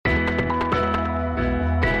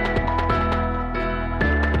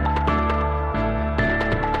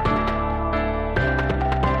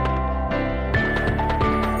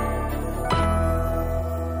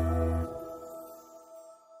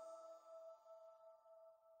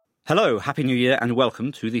Hello, Happy New Year and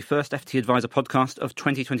welcome to the first FT Advisor podcast of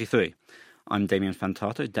 2023. I'm Damien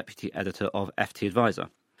Fantato, Deputy Editor of FT Advisor.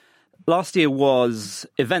 Last year was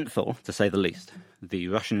eventful, to say the least. The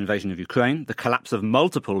Russian invasion of Ukraine, the collapse of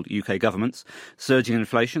multiple UK governments, surging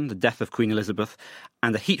inflation, the death of Queen Elizabeth,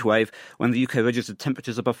 and a heatwave when the UK registered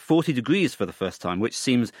temperatures above 40 degrees for the first time, which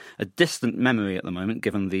seems a distant memory at the moment,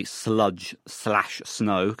 given the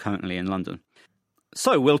sludge/snow currently in London.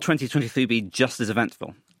 So, will 2023 be just as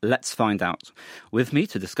eventful? Let's find out. With me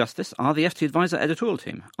to discuss this are the FT Advisor editorial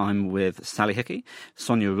team. I'm with Sally Hickey,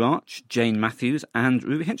 Sonia Rach, Jane Matthews and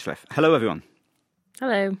Ruby Hinchliffe. Hello, everyone.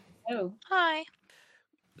 Hello. Oh, hi.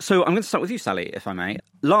 So I'm going to start with you, Sally, if I may.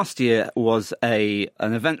 Last year was an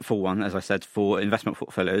eventful one, as I said, for investment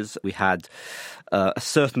portfolios. We had a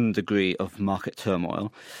certain degree of market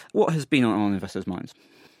turmoil. What has been on investors' minds?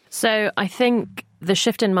 So I think the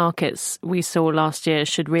shift in markets we saw last year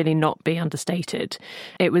should really not be understated.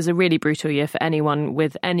 It was a really brutal year for anyone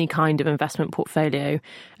with any kind of investment portfolio.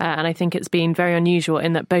 And I think it's been very unusual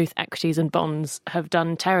in that both equities and bonds have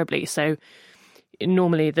done terribly. So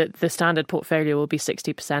normally the standard portfolio will be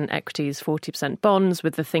 60% equities, 40% bonds,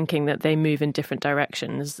 with the thinking that they move in different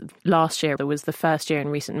directions. Last year, there was the first year in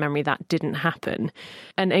recent memory that didn't happen.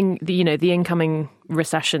 And in the incoming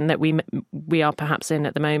recession that we are perhaps in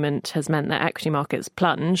at the moment has meant that equity markets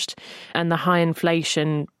plunged, and the high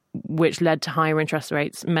inflation which led to higher interest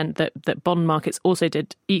rates meant that bond markets also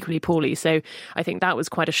did equally poorly. So I think that was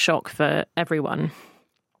quite a shock for everyone.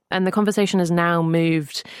 And the conversation has now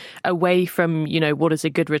moved away from, what is a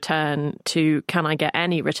good return to can I get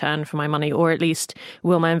any return for my money, or at least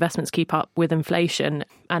will my investments keep up with inflation?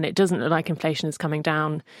 And it doesn't look like inflation is coming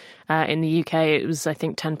down. In the UK, it was, I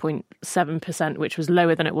think, 10.7%, which was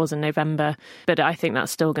lower than it was in November. But I think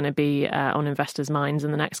that's still going to be on investors' minds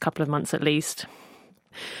in the next couple of months at least.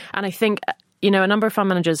 And I think a number of fund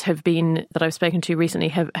managers that I've spoken to recently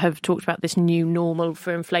have talked about this new normal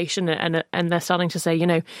for inflation, and they're starting to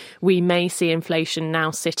say, we may see inflation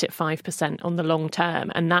now sit at 5% on the long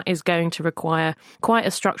term, and that is going to require quite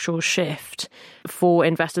a structural shift for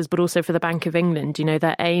investors, but also for the Bank of England.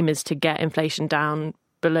 Their aim is to get inflation down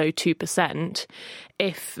below 2%.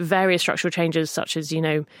 If various structural changes such as,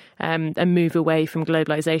 a move away from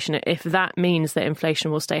globalisation, if that means that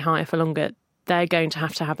inflation will stay higher for longer, they're going to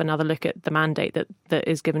have another look at the mandate that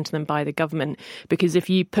is given to them by the government. Because if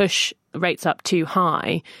you push rates up too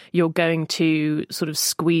high, you're going to sort of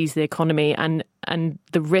squeeze the economy. And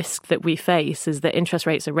the risk that we face is that interest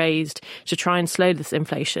rates are raised to try and slow this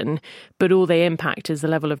inflation, but all they impact is the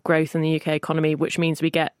level of growth in the UK economy, which means we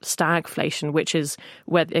get stagflation, which is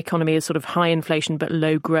where the economy is sort of high inflation but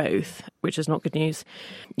low growth, which is not good news.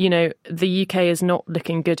 The UK is not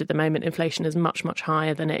looking good at the moment. Inflation is much, much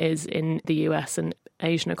higher than it is in the US and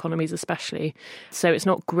Asian economies especially. So it's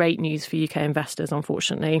not great news for UK investors,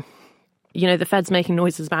 unfortunately. The Fed's making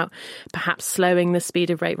noises about perhaps slowing the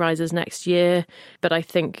speed of rate rises next year, but I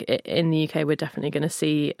think in the UK we're definitely going to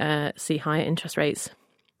see higher interest rates.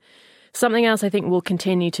 Something else I think will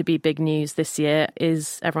continue to be big news this year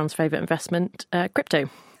is everyone's favourite investment, crypto.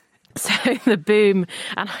 So the boom,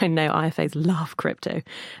 and I know IFAs love crypto.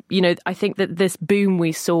 I think that this boom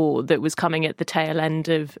we saw that was coming at the tail end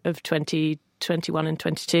of 2021 and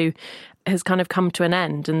 22 has kind of come to an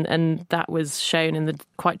end, and that was shown in the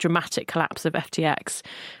quite dramatic collapse of FTX,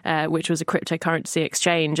 which was a cryptocurrency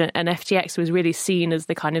exchange. And FTX was really seen as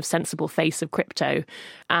the kind of sensible face of crypto.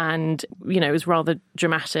 And, it was rather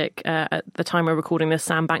dramatic. At the time we're recording this,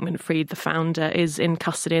 Sam Bankman-Fried, the founder, is in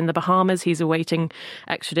custody in the Bahamas. He's awaiting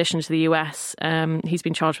extradition to the US. He's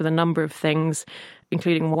been charged with a number of things,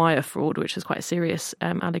 including wire fraud, which is quite a serious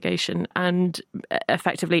allegation. And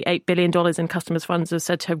effectively $8 billion in customers' funds are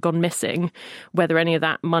said to have gone missing. Whether any of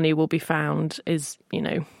that money will be found is,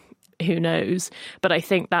 who knows. But I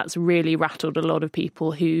think that's really rattled a lot of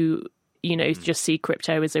people who, just see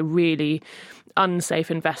crypto as a really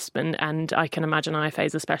unsafe investment. And I can imagine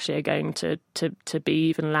IFAs especially are going to be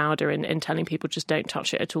even louder in telling people just don't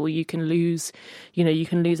touch it at all. You can lose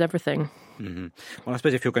everything. Mm-hmm. Well, I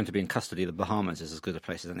suppose if you're going to be in custody, the Bahamas is as good a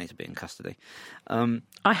place as any to be in custody.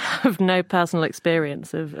 I have no personal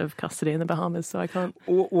experience of custody in the Bahamas, so I can't.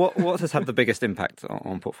 What has had the biggest impact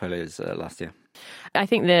on portfolios last year? I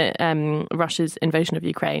think that Russia's invasion of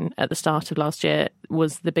Ukraine at the start of last year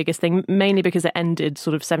was the biggest thing, mainly because it ended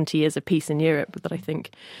sort of 70 years of peace in Europe. But I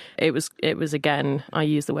think it was again, I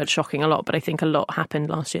use the word shocking a lot, but I think a lot happened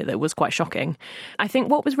last year that was quite shocking. I think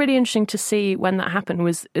what was really interesting to see when that happened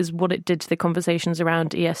is what it did to the conversations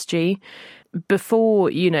around ESG. before,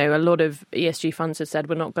 a lot of ESG funds have said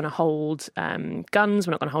we're not going to hold guns,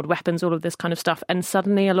 we're not going to hold weapons, all of this kind of stuff. And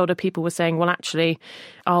suddenly a lot of people were saying, well, actually,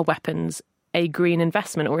 are weapons a green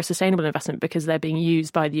investment or a sustainable investment because they're being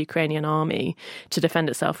used by the Ukrainian army to defend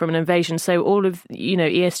itself from an invasion? So all of,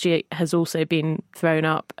 ESG has also been thrown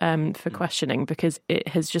up for questioning because it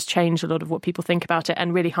has just changed a lot of what people think about it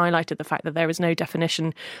and really highlighted the fact that there is no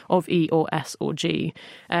definition of E or S or G.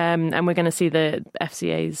 And we're going to see the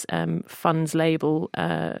FCA's funds label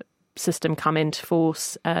system come into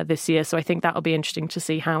force this year. So I think that'll be interesting to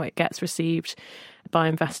see how it gets received by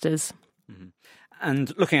investors. Mm-hmm.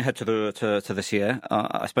 And looking ahead to this year,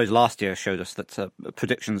 I suppose last year showed us that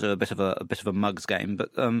predictions are a bit of a mug's game.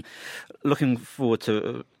 But looking forward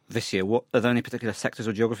to this year, are there any particular sectors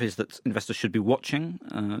or geographies that investors should be watching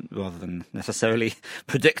rather than necessarily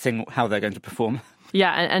predicting how they're going to perform?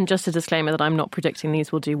 Yeah, and just a disclaimer that I'm not predicting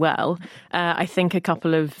these will do well. I think a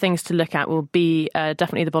couple of things to look at will be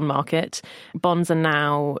definitely the bond market. Bonds are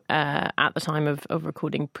now, at the time of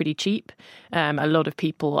recording, pretty cheap. A lot of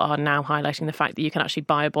people are now highlighting the fact that you can actually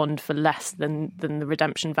buy a bond for less than the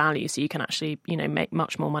redemption value. So you can actually, make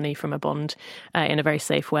much more money from a bond in a very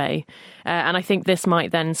safe way. And I think this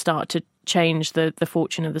might then start to change the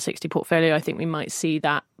fortune of the 60 portfolio. I think we might see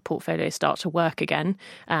that portfolio start to work again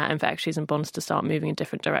and for equities and bonds to start moving in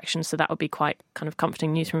different directions. So that would be quite kind of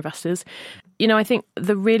comforting news for investors. I think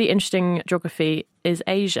the really interesting geography is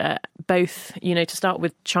Asia, both, to start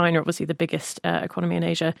with China, obviously the biggest economy in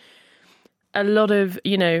Asia. A lot of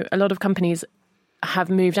companies have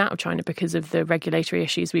moved out of China because of the regulatory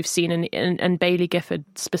issues we've seen. And Baillie Gifford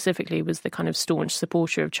specifically was the kind of staunch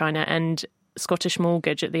supporter of China. And Scottish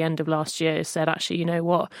Mortgage at the end of last year said, actually, you know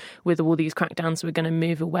what, with all these crackdowns, we're going to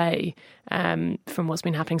move away from what's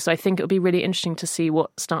been happening. So I think it'll be really interesting to see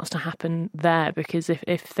what starts to happen there, because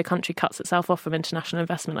if the country cuts itself off from international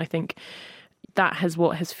investment, I think that has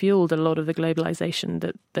what has fueled a lot of the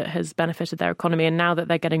globalization that has benefited their economy. And now that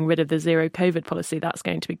they're getting rid of the zero COVID policy, that's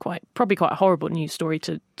going to be probably quite a horrible news story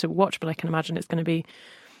to watch, but I can imagine it's going to be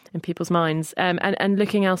in people's minds. And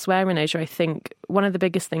looking elsewhere in Asia, I think one of the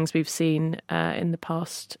biggest things we've seen in the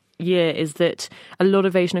past year is that a lot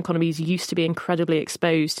of Asian economies used to be incredibly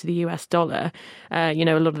exposed to the US dollar. A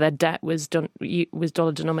lot of their debt was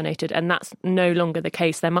dollar denominated, and that's no longer the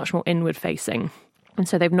case. They're much more inward facing. And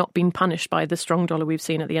so they've not been punished by the strong dollar we've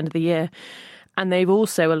seen at the end of the year. And they've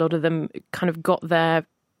also, a lot of them kind of got their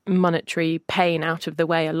monetary pain out of the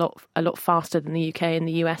way a lot faster than the UK and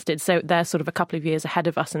the US did. So they're sort of a couple of years ahead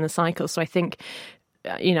of us in the cycle. So I think,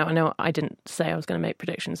 I know I didn't say I was going to make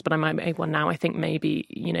predictions, but I might make one now. I think maybe,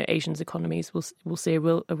 Asia's economies will see a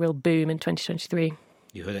real boom in 2023.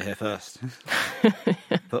 You heard it here first.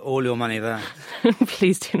 Put all your money there.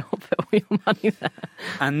 Please do not put all your money there.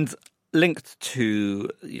 And linked to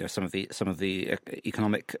some of the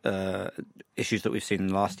economic issues that we've seen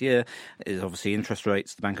last year is obviously interest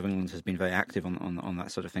rates. The Bank of England has been very active on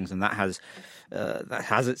that sort of things, and that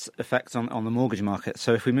has its effects on the mortgage market.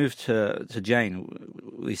 So if we move to Jane,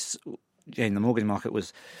 the mortgage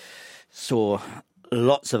market saw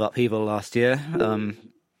lots of upheaval last year.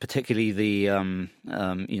 Particularly the in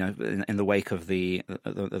the wake of the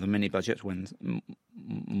mini budget, when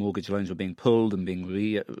mortgage loans were being pulled and being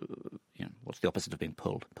what's the opposite of being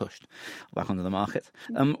pushed back onto the market.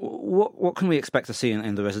 What can we expect to see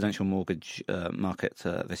in the residential mortgage market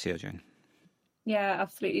this year, Jane? Yeah,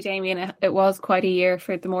 absolutely, Damien. It was quite a year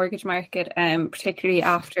for the mortgage market, particularly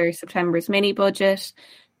after September's mini budget,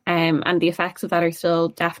 and the effects of that are still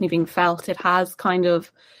definitely being felt.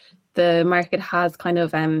 The market has kind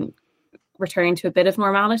of returned to a bit of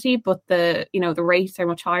normality, but the rates are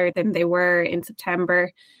much higher than they were in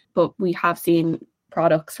September. But we have seen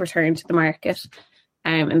products return to the market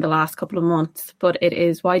in the last couple of months. But it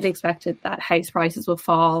is widely expected that house prices will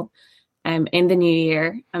fall in the new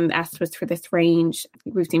year, and the estimates for this range,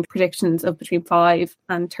 we've seen predictions of between 5%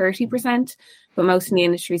 and 30%, but most in the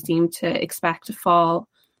industry seem to expect a fall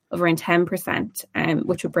of around 10%,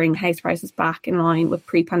 which would bring house prices back in line with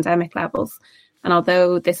pre-pandemic levels. And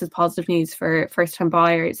although this is positive news for first-time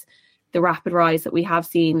buyers, the rapid rise that we have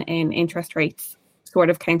seen in interest rates sort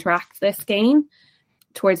of counteracts this gain.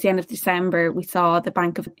 Towards the end of December, we saw the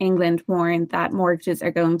Bank of England warn that mortgages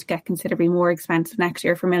are going to get considerably more expensive next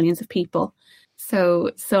year for millions of people.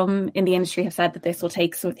 So some in the industry have said that this will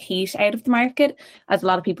take some heat out of the market, as a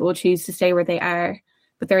lot of people will choose to stay where they are.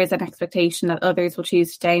 But there is an expectation that others will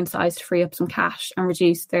choose to downsize to free up some cash and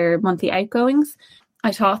reduce their monthly outgoings.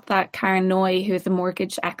 I thought that Karen Noy, who is a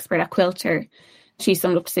mortgage expert at Quilter, she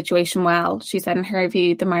summed up the situation well. She said in her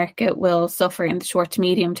view, the market will suffer in the short to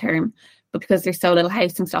medium term, but because there's so little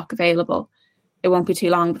housing stock available, it won't be too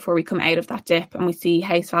long before we come out of that dip and we see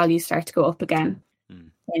house values start to go up again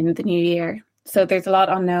in the new year. So there's a lot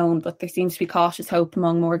unknown, but there seems to be cautious hope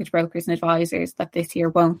among mortgage brokers and advisors that this year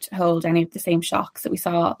won't hold any of the same shocks that we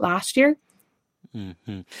saw last year.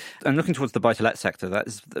 Mm-hmm. And looking towards the buy-to-let sector, that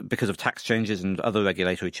is because of tax changes and other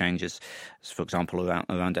regulatory changes, for example,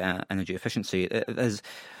 around energy efficiency.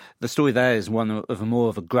 The story there is one of more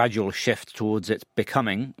of a gradual shift towards it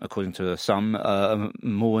becoming, according to some,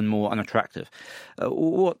 more and more unattractive.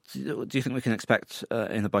 What do you think we can expect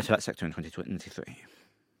in the buy-to-let sector in 2023?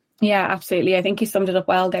 Yeah, absolutely. I think you summed it up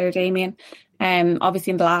well there, Damien.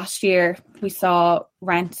 Obviously, in the last year, we saw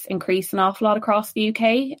rents increase an awful lot across the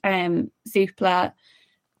UK. Zoopla,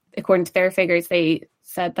 according to their figures, they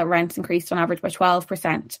said that rents increased on average by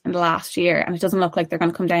 12% in the last year, and it doesn't look like they're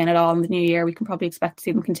going to come down at all in the new year. We can probably expect to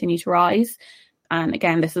see them continue to rise. And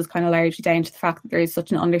again, this is kind of largely down to the fact that there is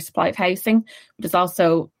such an undersupply of housing, but it's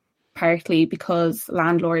also partly because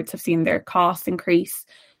landlords have seen their costs increase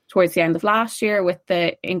towards the end of last year with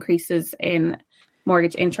the increases in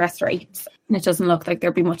mortgage interest rates. And it doesn't look like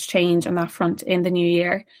there'll be much change on that front in the new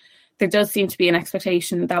year. There does seem to be an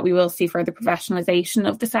expectation that we will see further professionalisation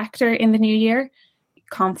of the sector in the new year.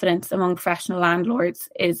 Confidence among professional landlords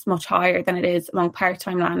is much higher than it is among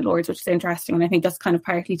part-time landlords, which is interesting. And I think that's kind of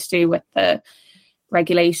partly to do with the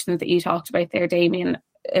regulations that you talked about there, Damien.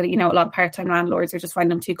 A lot of part-time landlords are just finding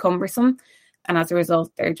them too cumbersome. And as a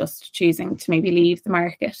result, they're just choosing to maybe leave the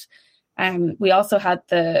market. We also had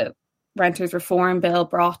the Renters Reform Bill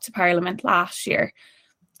brought to Parliament last year.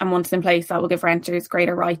 And once in place, that will give renters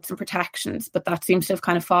greater rights and protections. But that seems to have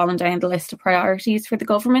kind of fallen down the list of priorities for the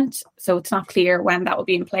government. So it's not clear when that will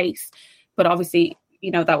be in place. But obviously,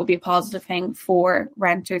 that would be a positive thing for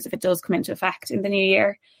renters if it does come into effect in the new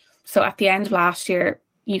year. So at the end of last year,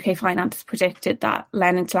 UK Finance predicted that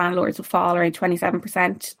lending to landlords will fall around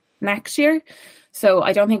 27% next year. So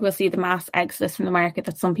I don't think we'll see the mass exodus from the market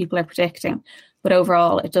that some people are predicting. But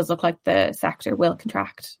overall, it does look like the sector will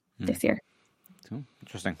contract this year. Cool.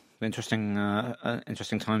 Interesting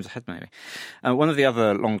times ahead, maybe. One of the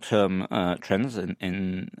other long-term trends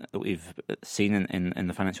in that we've seen in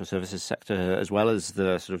the financial services sector, as well as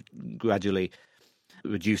the sort of gradually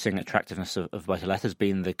reducing attractiveness of buy-to-let, has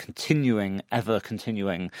been the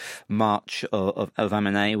ever-continuing march of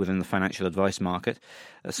M&A within the financial advice market.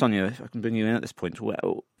 Sonia, if I can bring you in at this point,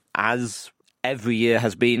 well, as every year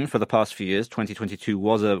has been for the past few years, 2022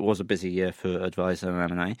 was a busy year for advisor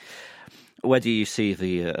and M&A. Where do you see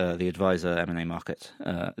the advisor M&A market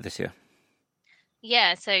this year?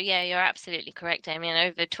 Yeah, you're absolutely correct, Damien.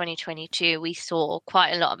 Over 2022, we saw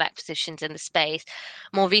quite a lot of acquisitions in the space.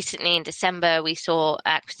 More recently, in December, we saw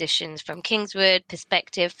acquisitions from Kingswood,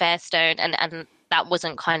 Perspective, Fairstone, and that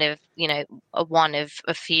wasn't kind of, a one of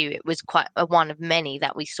a few. It was quite a one of many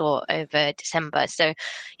that we saw over December. So,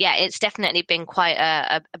 yeah, it's definitely been quite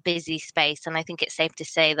a busy space, and I think it's safe to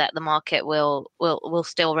say that the market will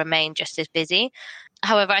still remain just as busy.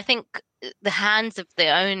 However, I think the hands of the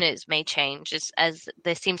owners may change as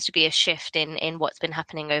there seems to be a shift in what's been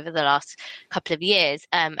happening over the last couple of years.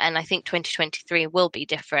 And I think 2023 will be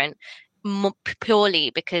different,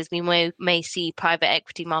 purely because we may see private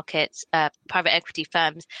equity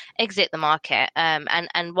firms exit the market.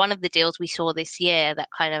 And one of the deals we saw this year that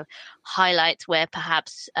kind of highlights where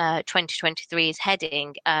perhaps 2023 is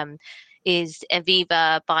heading is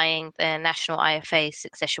Aviva buying the national IFA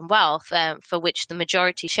Succession Wealth, for which the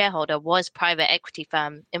majority shareholder was private equity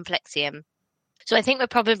firm Inflexium. So I think we're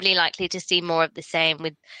probably likely to see more of the same,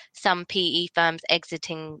 with some PE firms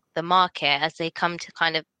exiting the market as they come to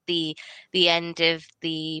kind of the end of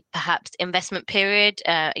the perhaps investment period.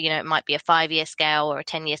 It might be a 5-year scale or a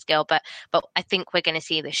 10-year scale, but I think we're going to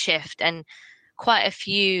see the shift. And quite a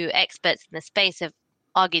few experts in the space have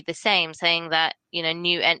argued the same, saying that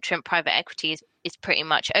new entrant private equity is pretty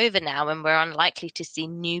much over now, and we're unlikely to see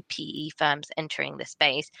new PE firms entering the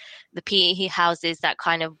space. The PE houses that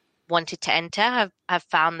kind of wanted to enter have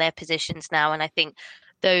found their positions now, and I think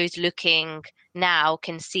those looking now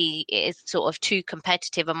can see it is sort of too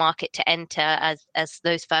competitive a market to enter as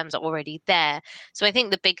those firms are already there. So I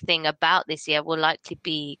think the big thing about this year will likely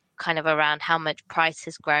be kind of around how much price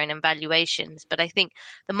has grown and valuations. But I think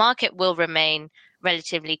the market will remain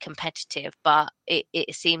relatively competitive, but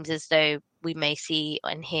it seems as though we may see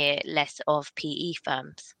and hear less of PE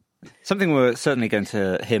firms. Something we're certainly going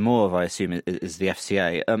to hear more of, I assume, is the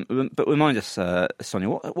FCA. But remind us, Sonia,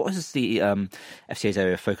 what has the FCA's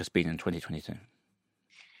area of focus been in 2022?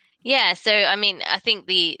 Yeah, so I mean, I think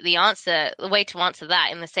the way to answer that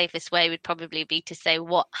in the safest way would probably be to say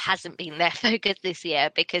what hasn't been their focus this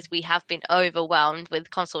year, because we have been overwhelmed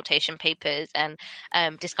with consultation papers and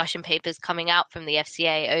discussion papers coming out from the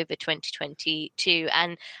FCA over 2022,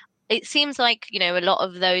 and it seems like, a lot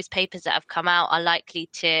of those papers that have come out are likely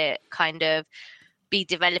to kind of be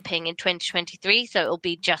developing in 2023. So it'll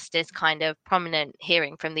be just as kind of prominent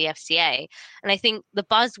hearing from the FCA. And I think the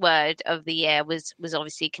buzzword of the year was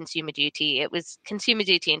obviously consumer duty. It was consumer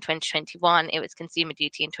duty in 2021. It was consumer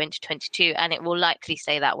duty in 2022, and it will likely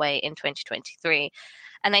stay that way in 2023.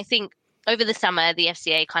 And I think over the summer, the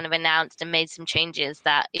FCA kind of announced and made some changes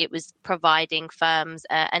that it was providing firms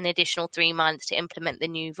an additional 3 months to implement the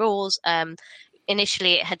new rules.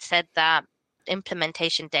 Initially, it had said that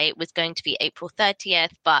implementation date was going to be April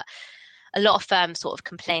 30th, but a lot of firms sort of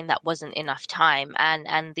complained that wasn't enough time.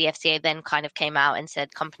 And the FCA then kind of came out and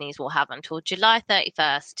said companies will have until July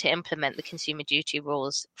 31st to implement the consumer duty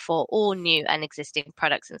rules for all new and existing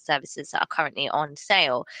products and services that are currently on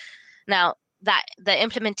sale. Now, that the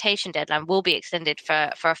implementation deadline will be extended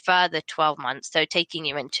for a further 12 months, so taking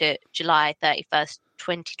you into July 31st,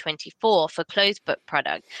 2024 for closed book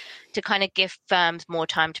product, to kind of give firms more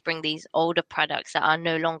time to bring these older products that are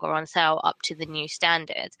no longer on sale up to the new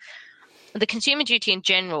standards. The consumer duty in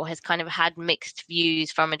general has kind of had mixed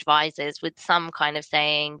views from advisors, with some kind of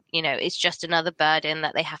saying, it's just another burden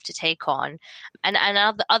that they have to take on. And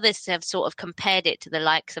others have sort of compared it to the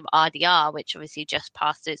likes of RDR, which obviously just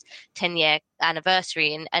passed its 10-year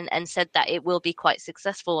anniversary, and said that it will be quite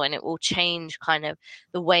successful and it will change kind of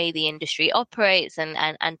the way the industry operates,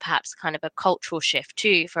 and perhaps kind of a cultural shift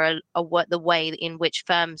too for the way in which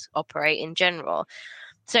firms operate in general.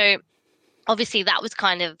 So obviously that was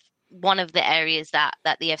kind of one of the areas that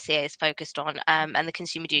the FCA is focused on, and the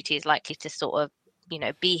consumer duty is likely to sort of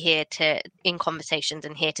be here in conversations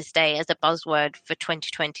and here to stay as a buzzword for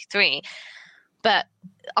 2023. But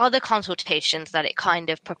other consultations that it kind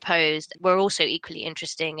of proposed were also equally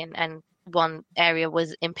interesting, and one area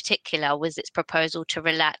was in particular was its proposal to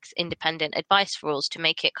relax independent advice rules to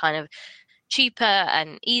make it kind of cheaper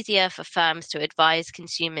and easier for firms to advise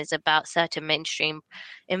consumers about certain mainstream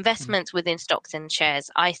investments within stocks and shares,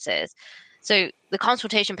 ISAs. So the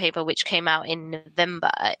consultation paper, which came out in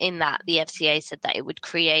November, in that the FCA said that it would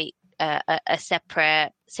create a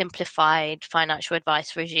separate, simplified financial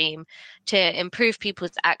advice regime to improve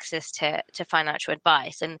people's access to financial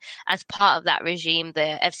advice. And as part of that regime,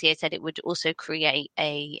 the FCA said it would also create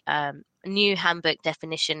a new handbook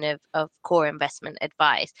definition of core investment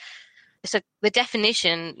advice. So the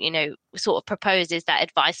definition, sort of proposes that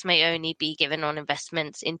advice may only be given on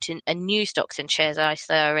investments into a new stocks and shares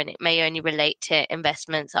ISA, and it may only relate to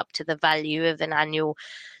investments up to the value of an annual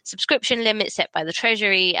subscription limit set by the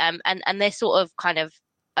Treasury. And there's sort of kind of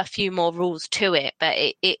a few more rules to it, but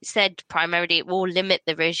it said primarily it will limit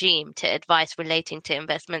the regime to advice relating to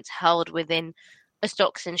investments held within a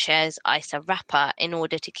stocks and shares ISA wrapper, in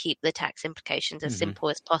order to keep the tax implications as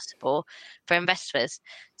simple as possible for investors.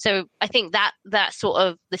 So I think that sort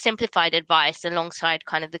of the simplified advice alongside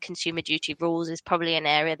kind of the consumer duty rules is probably an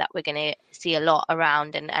area that we're going to see a lot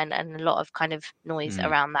around, and a lot of kind of noise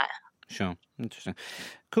around that. Sure. Interesting.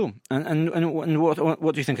 Cool. And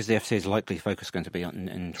what do you think is the FCA's likely focus going to be on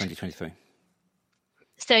in 2023?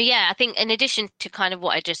 So yeah, I think in addition to kind of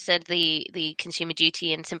what I just said, the consumer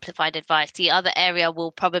duty and simplified advice, the other area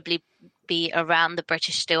will probably be around the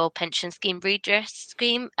British Steel Pension Scheme redress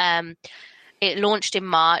scheme. It launched in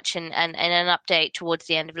March, and in an update towards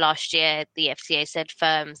the end of last year, the FCA said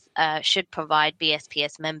firms should provide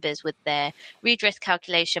BSPS members with their redress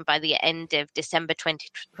calculation by the end of December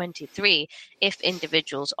 2023 if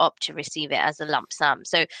individuals opt to receive it as a lump sum.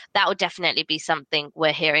 So that would definitely be something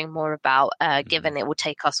we're hearing more about, given it will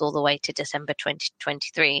take us all the way to December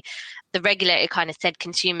 2023. The regulator kind of said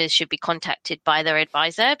consumers should be contacted by their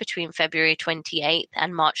advisor between February 28th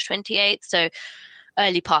and March 28th. So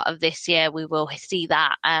early part of this year, we will see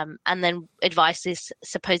that. And then advice is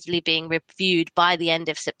supposedly being reviewed by the end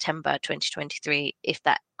of September 2023 if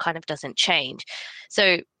that kind of doesn't change.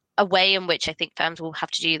 So a way in which I think firms will have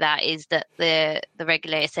to do that is that the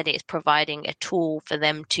regulator said it is providing a tool for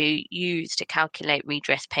them to use to calculate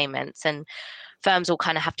redress payments, and firms will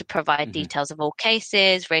kind of have to provide details of all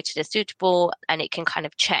cases rated as suitable, and it can kind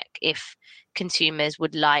of check if consumers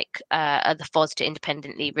would like the FOS to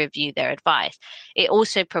independently review their advice. It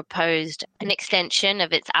also proposed an extension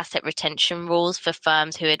of its asset retention rules for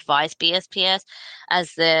firms who advise BSPS,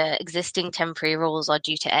 as the existing temporary rules are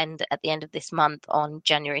due to end at the end of this month on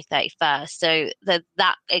January 31st. So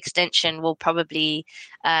that extension will probably,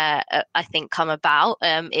 I think, come about.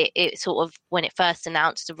 It sort of, when it first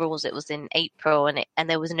announced the rules, it was in April, and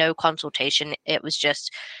there was no consultation. It was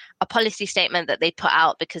just a policy statement that they put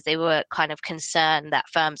out because they were kind of concerned that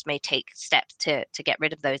firms may take steps to get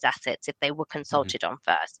rid of those assets if they were consulted on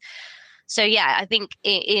first. So yeah, I think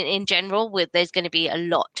in general, there's going to be a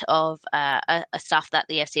lot of stuff that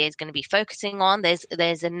the FCA is going to be focusing on.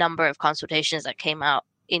 There's a number of consultations that came out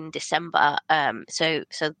in December, so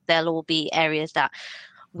there'll all be areas that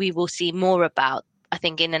we will see more about. I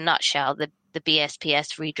think in a nutshell, the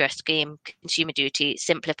BSPS redress scheme, consumer duty,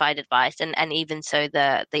 simplified advice, and even so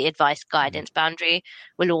the advice guidance boundary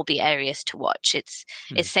will all be areas to watch. It's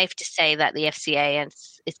safe to say that the FCA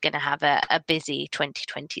is going to have a busy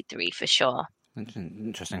 2023 for sure.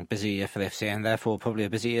 Interesting. Busy year for the FCA, and therefore probably a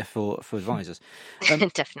busy year for advisors.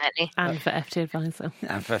 Definitely. And for FT Advisor.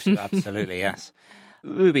 And for FT, absolutely, yes.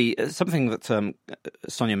 Ruby, something that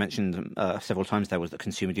Sonia mentioned several times there was the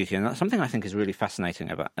consumer duty, and that's something I think is really fascinating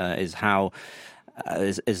about is how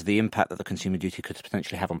is the impact that the consumer duty could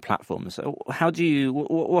potentially have on platforms. So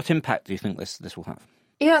what impact do you think this will have?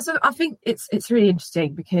 Yeah, so I think it's really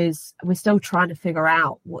interesting because we're still trying to figure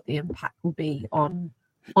out what the impact will be on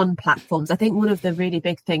platforms. I think one of the really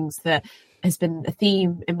big things that has been a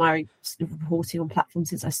theme in my reporting on platforms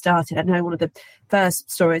since I started. I know one of the first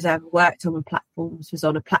stories I ever worked on with platforms was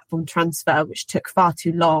on a platform transfer, which took far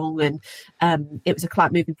too long. And it was a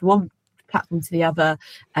client moving from one platform to the other.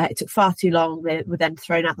 It took far too long. They were then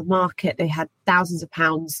thrown out the market. They had thousands of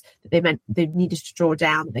pounds that they meant they needed to draw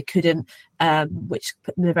down, but they couldn't, which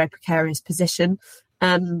put them in a very precarious position.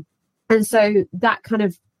 And so that kind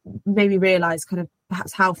of made me realise kind of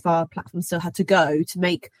perhaps how far platforms still had to go to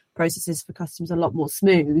make processes for customers a lot more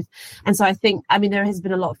smooth. And so I think, there has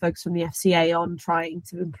been a lot of focus from the FCA on trying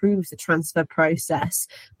to improve the transfer process,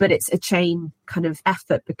 but it's a chain kind of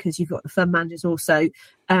effort because you've got the fund managers also,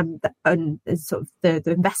 and sort of the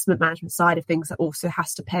investment management side of things that also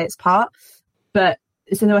has to play its part. But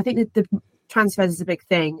so I think that the transfers is a big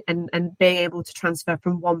thing, and being able to transfer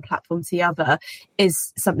from one platform to the other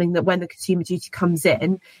is something that when the consumer duty comes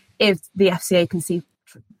in, if the FCA can see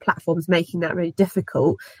platforms making that really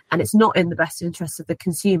difficult and it's not in the best interest of the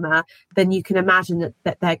consumer, then you can imagine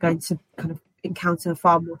that they're going to kind of encounter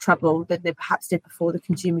far more trouble than they perhaps did before the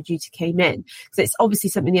consumer duty came in. So it's obviously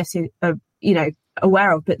something the FCA are,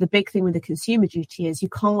 aware of, but the big thing with the consumer duty is you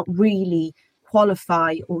can't really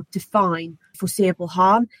qualify or define foreseeable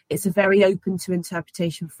harm. It's a very open to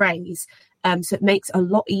interpretation phrase. So it makes a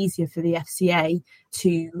lot easier for the FCA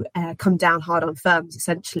to come down hard on firms,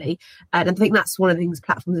 essentially. And I think that's one of the things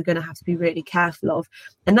platforms are going to have to be really careful of.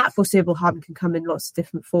 And that foreseeable harm can come in lots of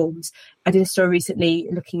different forms. I did a story recently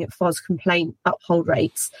looking at FOS complaint uphold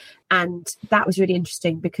rates. And that was really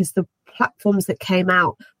interesting because the platforms that came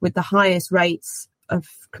out with the highest rates of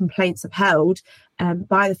complaints upheld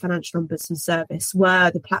by the Financial Ombudsman Service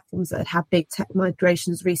were the platforms that had big tech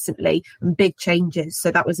migrations recently and big changes.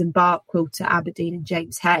 So that was Embark, Quilter, Aberdeen and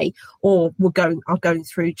James Hay, or are going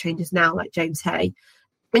through changes now like James Hay.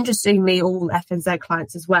 Interestingly, all FNZ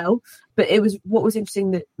clients as well. But what was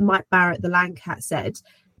interesting that Mike Barrett, the Landcat, said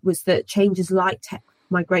was that changes like tech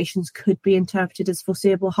migrations could be interpreted as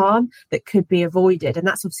foreseeable harm that could be avoided. And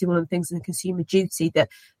that's obviously one of the things in the consumer duty that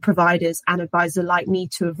providers and advisors alike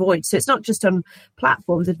need to avoid. So it's not just on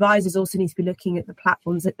platforms. Advisors also need to be looking at the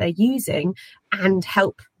platforms that they're using and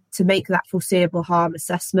help to make that foreseeable harm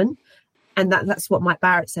assessment. And that's what Mike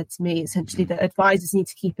Barrett said to me, essentially, that advisors need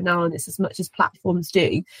to keep an eye on this as much as platforms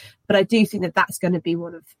do. But I do think that that's going to be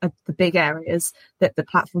one of the big areas that the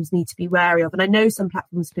platforms need to be wary of. And I know some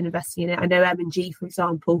platforms have been investing in it. I know M&G, for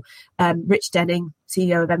example, Rich Denning,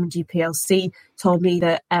 CEO of M&G PLC, told me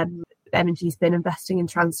that M&G's been investing in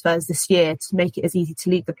transfers this year to make it as easy to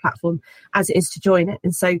leave the platform as it is to join it.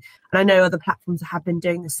 And I know other platforms have been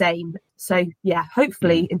doing the same. So yeah,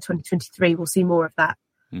 hopefully in 2023, we'll see more of that.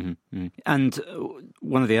 Mm-hmm. And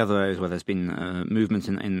one of the other areas where there's been movement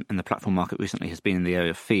in the platform market recently has been in the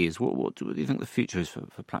area of fees. What do you think the future is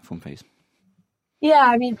for platform fees?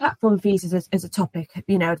 Yeah, platform fees is a topic.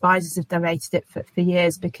 Advisors have debated it for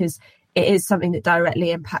years because it is something that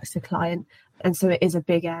directly impacts the client. And so it is a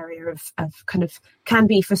big area of kind of can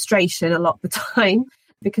be frustration a lot of the time.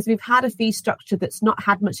 because we've had a fee structure that's not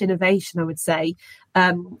had much innovation, I would say,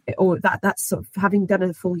 or that's sort of, having done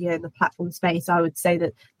a full year in the platform space, I would say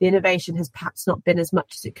that the innovation has perhaps not been as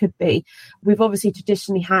much as it could be. We've obviously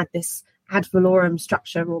traditionally had this ad valorem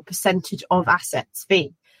structure or percentage of assets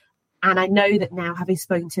fee. And I know that now, having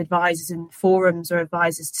spoken to advisors in forums or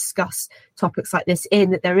advisors discuss topics like this,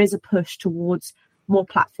 that there is a push towards more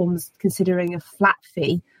platforms considering a flat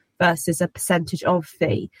fee versus a percentage of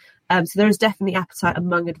fee. So there is definitely appetite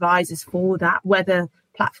among advisors for that. Whether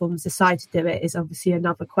platforms decide to do it is obviously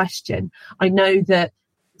another question. I know that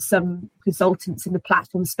some consultants in the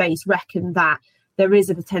platform space reckon that there is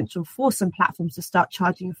a potential for some platforms to start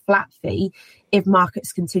charging a flat fee if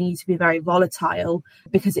markets continue to be very volatile,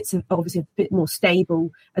 because it's obviously a bit more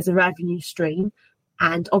stable as a revenue stream.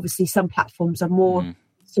 And obviously some platforms are more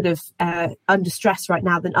sort of under stress right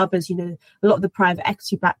now than others. You know, a lot of the private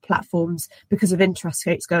equity backed platforms, because of interest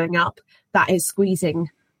rates going up, that is squeezing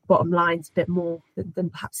bottom lines a bit more than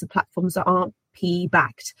perhaps the platforms that aren't PE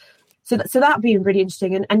backed. So that would be really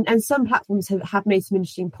interesting. And some platforms have made some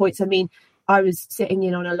interesting points. I mean, I was sitting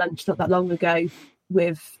in on a lunch not that long ago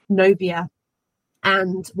with Nobia,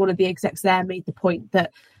 and one of the execs there made the point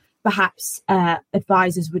that perhaps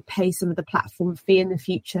advisors would pay some of the platform fee in the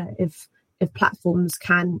future if platforms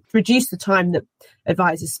can reduce the time that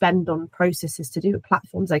advisors spend on processes to do with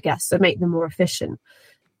platforms, I guess, so make them more efficient.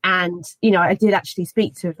 And, you know, I did actually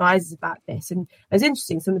speak to advisors about this, and it was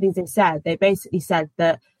interesting. Some of the things they said, they basically said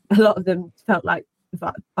that a lot of them felt like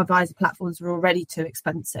advisor platforms were already too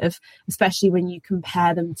expensive, especially when you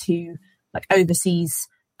compare them to like overseas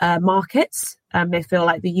markets. They feel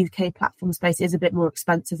like the UK platform space is a bit more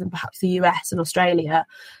expensive than perhaps the US and Australia.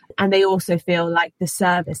 And they also feel like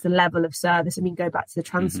the level of service, I mean, go back to the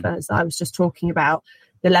transfers I was just talking about,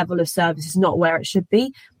 the level of service is not where it should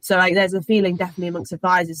be. So like there's a feeling definitely amongst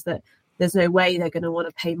advisors that there's no way they're going to want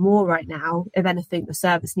to pay more right now. If anything, the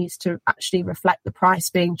service needs to actually reflect the price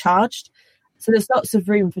being charged. So there's lots of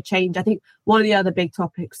room for change. I think one of the other big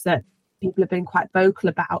topics that people have been quite vocal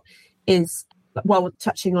about is, well,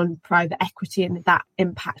 touching on private equity and that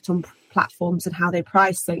impact on platforms and how they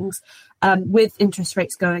price things. With interest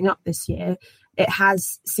rates going up this year, it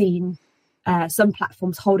has seen some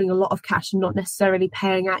platforms holding a lot of cash and not necessarily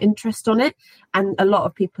paying out interest on it. And a lot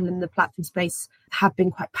of people in the platform space have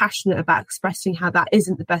been quite passionate about expressing how that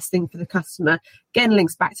isn't the best thing for the customer. Again,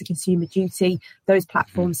 links back to Consumer Duty. Those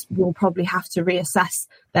platforms will probably have to reassess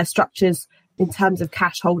their structures in terms of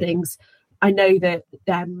cash holdings. I know that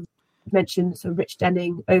mentioned so Rich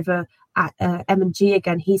Denning over at M&G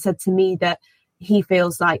again. He said to me that he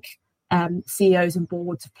feels like CEOs and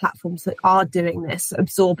boards of platforms that are doing this,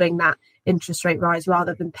 absorbing that interest rate rise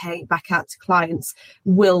rather than paying it back out to clients,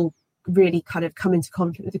 will really kind of come into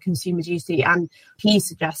conflict with the Consumer Duty. And he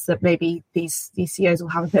suggests that maybe these CEOs will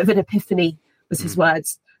have a bit of an epiphany, was his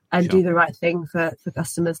words, and do the right thing for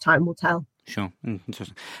customers. Time will tell. Sure,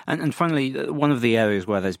 interesting. And finally, one of the areas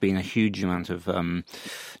where there's been a huge amount of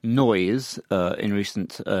noise in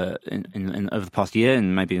recent, in over the past year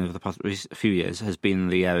and maybe over the past few years, has been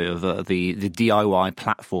the area of the DIY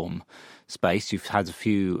platform space. You've had a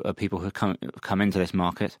few people who come into this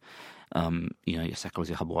market. You know, your Seccles,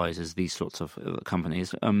 your Hubwisers, these sorts of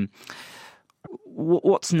companies.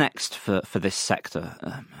 What's next for this sector?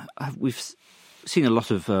 We've seen a lot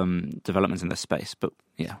of developments in this space, but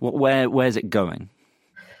yeah, where's it going?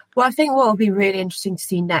 Well, I think what will be really interesting to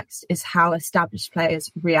see next is how established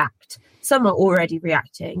players react. Some are already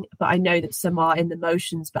reacting, but I know that some are in the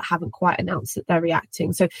motions but haven't quite announced that they're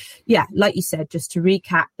reacting. So yeah, like you said, just to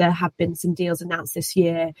recap, there have been some deals announced this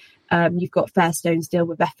year. You've got Fairstone's deal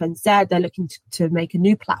with FNZ. They're looking to make a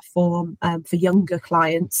new platform for younger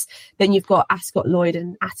clients. Then you've got Ascot Lloyd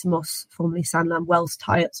and Atomos, formerly Sanlam Wealth,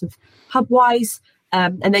 tie-ups with Hubwise.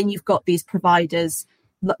 And then you've got these providers,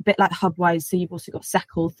 a bit like Hubwise. So you've also got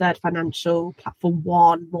Seccles, Third Financial, Platform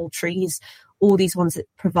One, Maltrees, all these ones that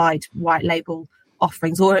provide white label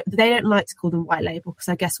offerings, or they don't like to call them white label because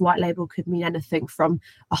I guess white label could mean anything from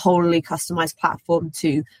a wholly customized platform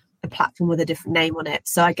to a platform with a different name on it.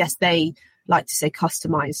 So I guess they like to say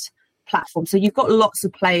customized platform. So you've got lots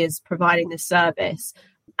of players providing this service.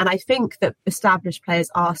 And I think that established players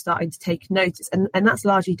are starting to take notice. And that's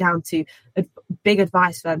largely down to a big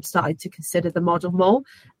advice firms starting to consider the model more.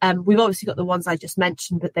 We've obviously got the ones I just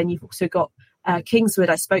mentioned, but then you've also got Kingswood.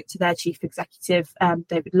 I spoke to their chief executive,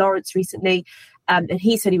 David Lawrence, recently. And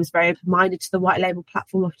he said he was very open-minded to the white label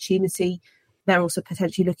platform opportunity. They're also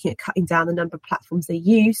potentially looking at cutting down the number of platforms they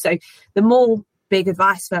use. So the more big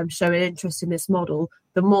advice firms show an interest in this model,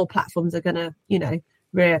 the more platforms are going to, you know,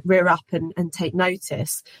 rear up and take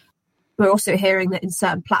notice. We're also hearing that in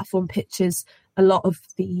certain platform pitches, a lot of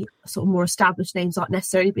the sort of more established names aren't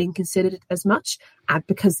necessarily being considered as much,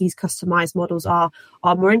 because these customized models are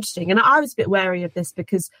more interesting. And I was a bit wary of this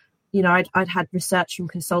because, you know, I'd had research from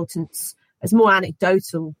consultants as more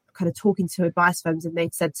anecdotal, kind of talking to advice firms, and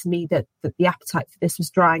they'd said to me that the appetite for this was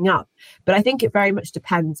drying up. But I think it very much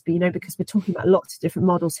depends, but, you know, because we're talking about lots of different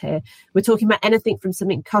models here. We're talking about anything from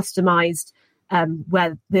something customized,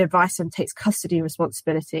 where the advice firm takes custody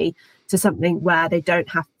responsibility, to something where they don't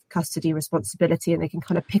have custody responsibility and they can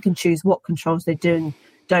kind of pick and choose what controls they do and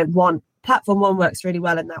don't want. Platform One works really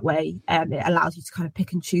well in that way. It allows you to kind of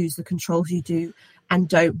pick and choose the controls you do and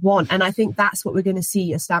don't want. And I think that's what we're going to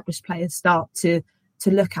see established players start to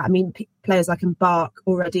look at. I mean, players like Embark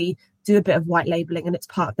already do a bit of white labeling and it's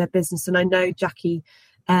part of their business. And I know Jackie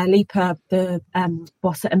Leaper, the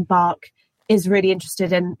boss at Embark, is really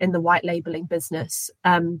interested in the white labeling business.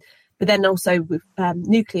 But then also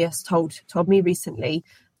Nucleus told me recently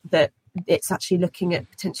that it's actually looking at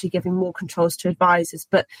potentially giving more controls to advisors.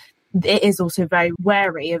 But it is also very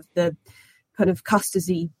wary of the kind of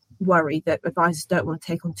custody worry that advisors don't want to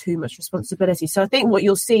take on too much responsibility. So I think what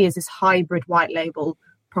you'll see is this hybrid white label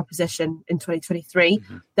proposition in 2023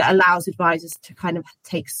 that allows advisors to kind of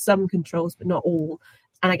take some controls, but not all.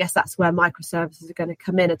 And I guess that's where microservices are going to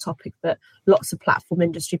come in, a topic that lots of platform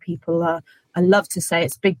industry people I love to say.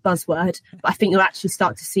 It's a big buzzword, but I think you'll actually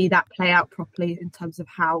start to see that play out properly in terms of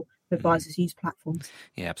how advisors use platforms.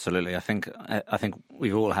 Yeah, absolutely. I think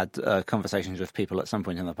we've all had conversations with people at some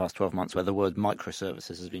point in the past 12 months where the word microservices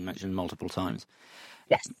has been mentioned multiple times.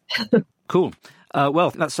 Yes. Cool.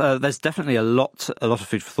 Well, that's there's definitely a lot of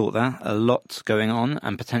food for thought there, a lot going on,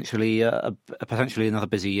 and potentially another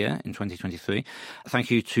busy year in 2023. Thank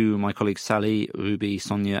you to my colleagues Sally, Ruby,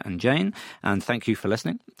 Sonia and Jane, and thank you for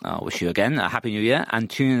listening. I wish you again a Happy New Year, and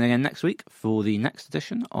tune in again next week for the next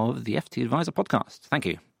edition of the FT Advisor podcast. Thank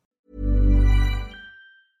you.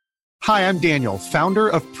 Hi, I'm Daniel, founder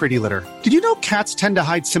of Pretty Litter. Did you know cats tend to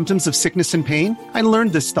hide symptoms of sickness and pain? I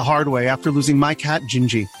learned this the hard way after losing my cat,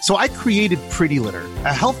 Gingy. So I created Pretty Litter,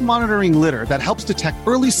 a health monitoring litter that helps detect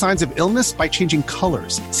early signs of illness by changing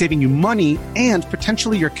colors, saving you money and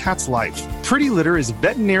potentially your cat's life. Pretty Litter is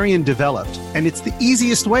veterinarian developed, and it's the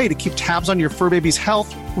easiest way to keep tabs on your fur baby's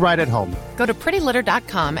health right at home. Go to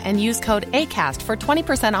prettylitter.com and use code ACAST for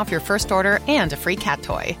 20% off your first order and a free cat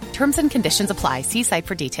toy. Terms and conditions apply. See site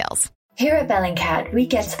for details. Here at Bellingcat, we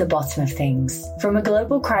get to the bottom of things. From a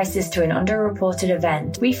global crisis to an underreported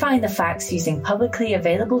event, we find the facts using publicly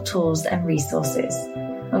available tools and resources,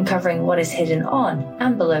 uncovering what is hidden on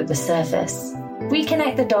and below the surface. We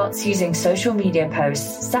connect the dots using social media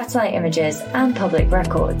posts, satellite images, and public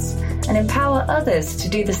records, and empower others to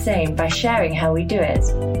do the same by sharing how we do it.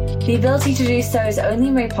 The ability to do so is only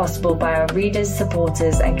made possible by our readers,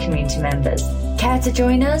 supporters, and community members. Care to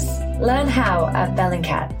join us? Learn how at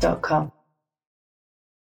bellingcat.com.